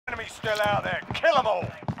Enemy's still out there. Kill them all.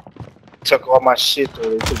 Took all my shit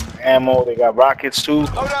though. They took my ammo. They got rockets too.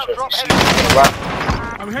 Hold out, So drop if you heading. see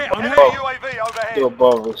rocket, I'm hit, I'm Enemy hit. UAV two overhead.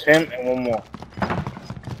 above. It's him and one more.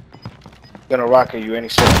 Gonna rocket you any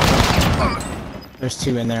second. There's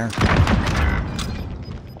two in there.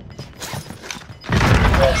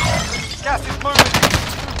 Gas is moving.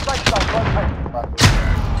 Safe zone located.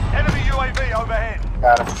 Enemy UAV overhead.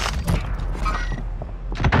 Got him.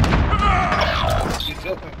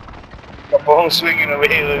 My bone swinging over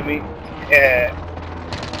here with me. Yeah.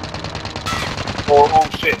 Oh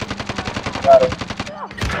shit. Got him.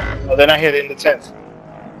 Oh, they're not here. They're in the tents.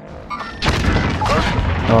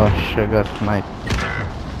 Oh shit, got sniped.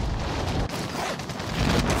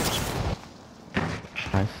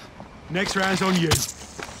 Nice. Next round's on you.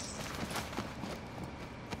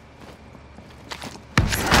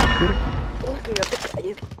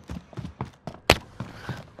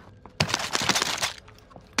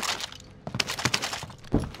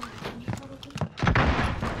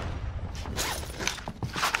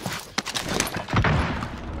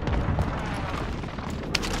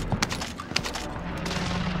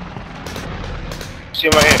 See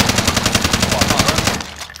him right here.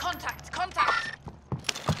 Contact, contact.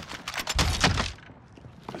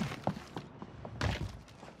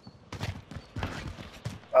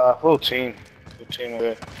 Full team. Full team over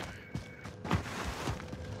there.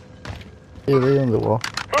 Yeah, they on the wall.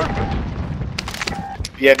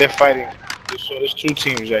 Yeah, they're fighting. So there's two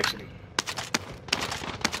teams actually.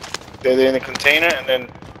 They're in the container and then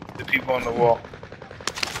the people on the wall.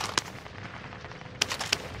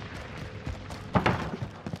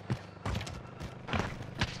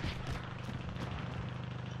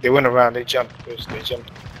 They went around, they jumped first, they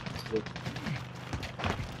jumped.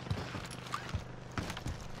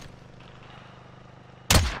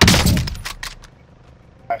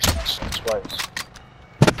 Actually, twice.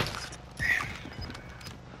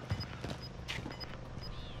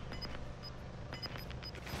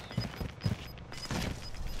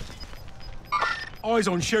 Eyes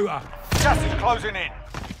on shooter. Gas is closing in.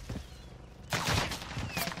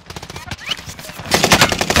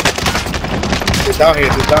 They're down here,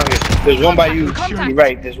 they're down here. There's one by you. Contact. You're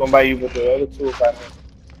right, there's one by you, but the other two are by me.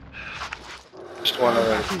 Just one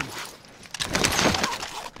already.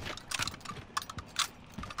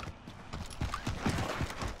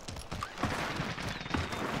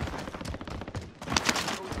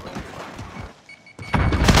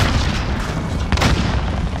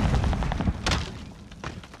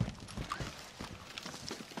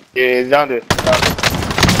 Yeah, it's down there. Down there.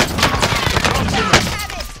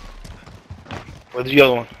 Where's the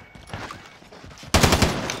other one?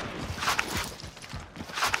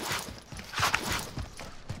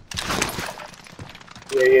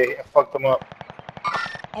 Yeah, I fucked them up.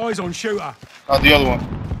 Eyes on shooter. Oh, the other one.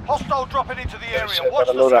 Hostile dropping into the area. shit, Watch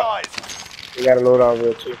gotta the load out. skies. They got a load out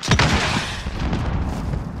there too.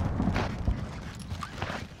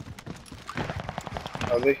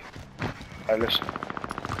 Are they? Alright, listen.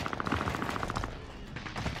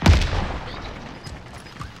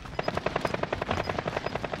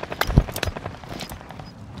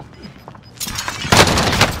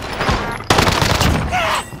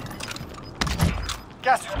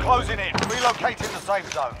 Gas is closing in. Relocating the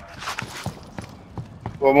safe zone.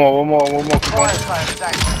 One more. Come Fire on. sale is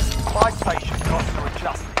active. Buy station costs are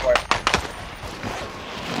adjusted.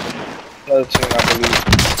 Another team, I believe.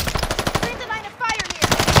 Clear the line of fire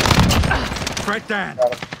here. Threat down.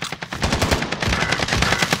 Got him.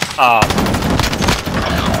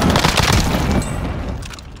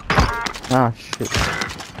 Ah shit.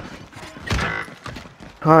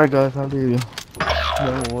 Alright guys, I'll leave you.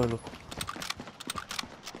 No more.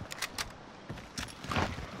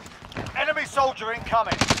 Enemy soldier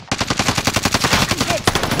incoming.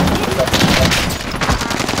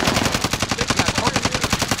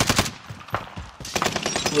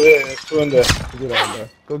 Yeah, there's two in there. Get on, bro.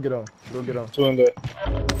 Go get on. Go get on. Two in there.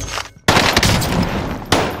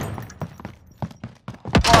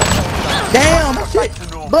 Damn, that shit.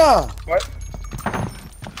 Bruh. What?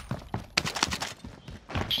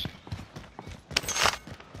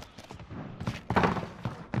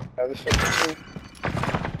 Another fucking team.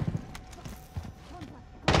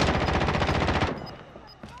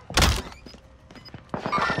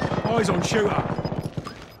 Eyes on shooter.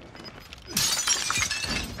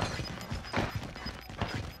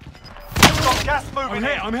 Got gas moving I'm in.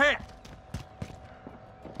 hit, I'm hit.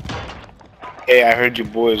 Hey, I heard your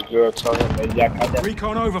boys, girl, talking about yak.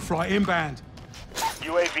 Recon overflight inbound.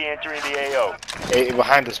 UAV entering the AO. Hey,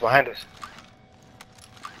 behind us.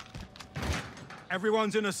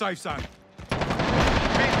 Everyone's in a safe zone. Being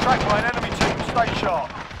tracked by an enemy team. Stay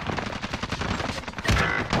sharp.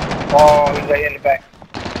 Oh, he's right here in the back.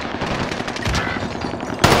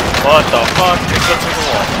 What the fuck? It goes through the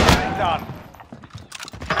wall. Done.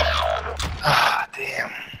 Ah,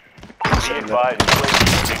 damn. Be advised,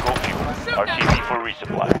 bingo fuel. RTB for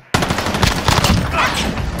resupply.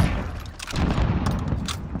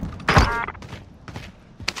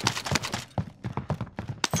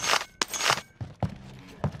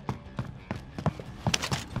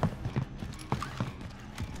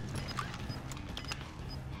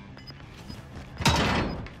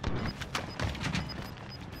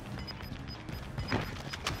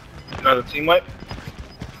 Another team wipe.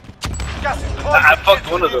 Gas is closing. I fucked Get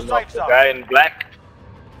to one of the them new up. safe The zone. guy in black.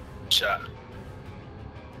 Shot.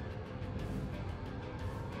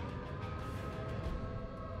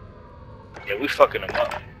 Yeah, we fucking them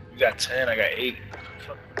up. You got 10, I got 8.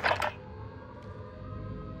 Fuck.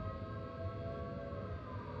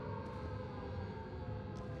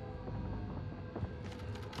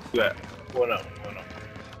 You got 1 up, 1 up.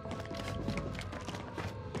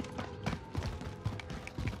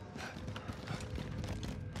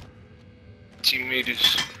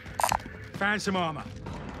 Teammates. Found some armor.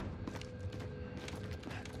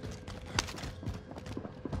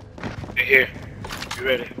 They're here. You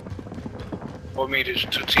ready? 4 meters,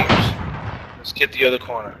 2 teams. Let's get the other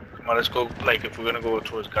corner. Come on, let's go, like, if we're gonna go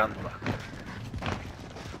towards Gondola.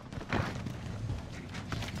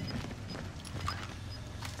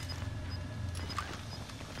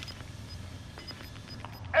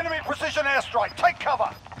 Enemy precision airstrike. Take cover.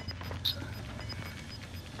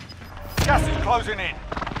 Gas is closing in.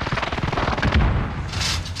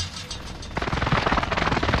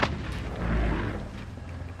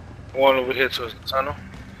 One over here towards the tunnel.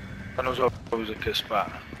 Tunnel's always a good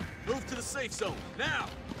spot. Move to the safe zone, now!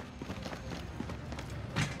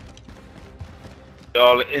 They're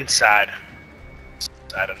all inside.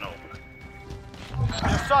 I don't know.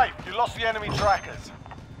 You're safe. You lost the enemy trackers.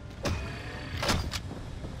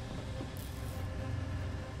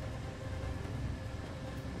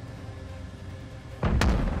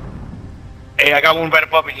 Hey, I got one right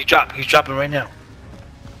above me. He's dropping right now.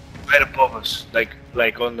 Right above us.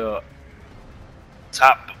 Like on the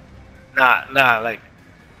top. Nah, like,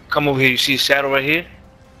 come over here. You see his shadow right here?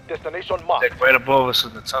 Destination marked. Like right above us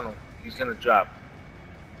in the tunnel. He's gonna drop.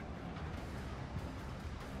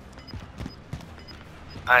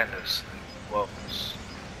 Behind us. Above us.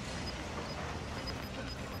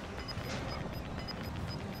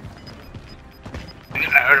 I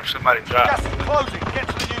heard somebody drop. Gas is closing. Get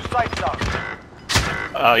to the new safe zone.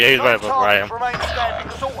 Oh, yeah, he's right above where I am. Remain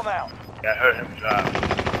standing. Sort them out. Yeah, I heard him drop.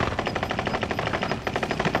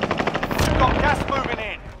 You've got gas moving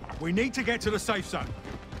in. We need to get to the safe zone.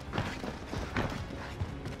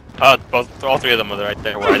 Oh, all 3 of them are right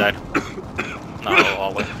there where I died. No,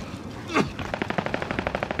 all the way.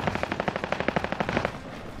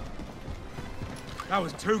 That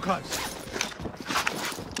was too close.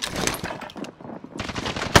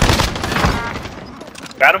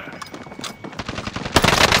 Got him?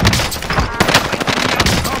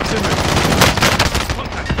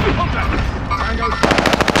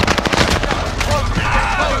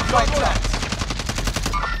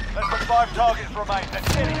 Less than 5 targets remain.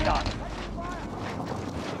 Let's get it done.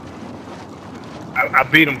 I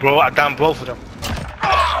beat him, bro. I downed both of them.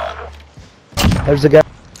 There's the guy.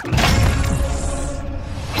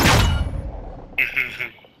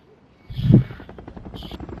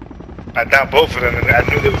 I downed both of them, and I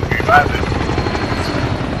knew they would be reviving.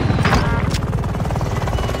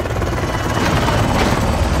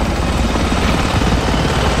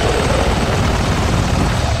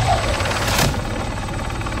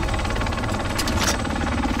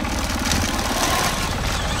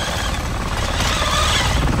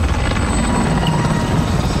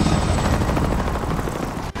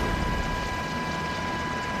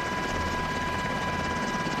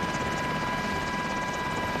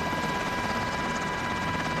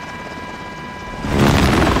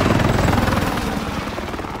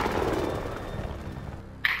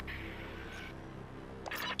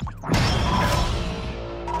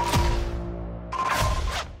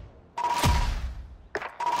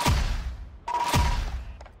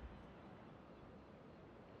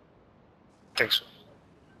 Thanks.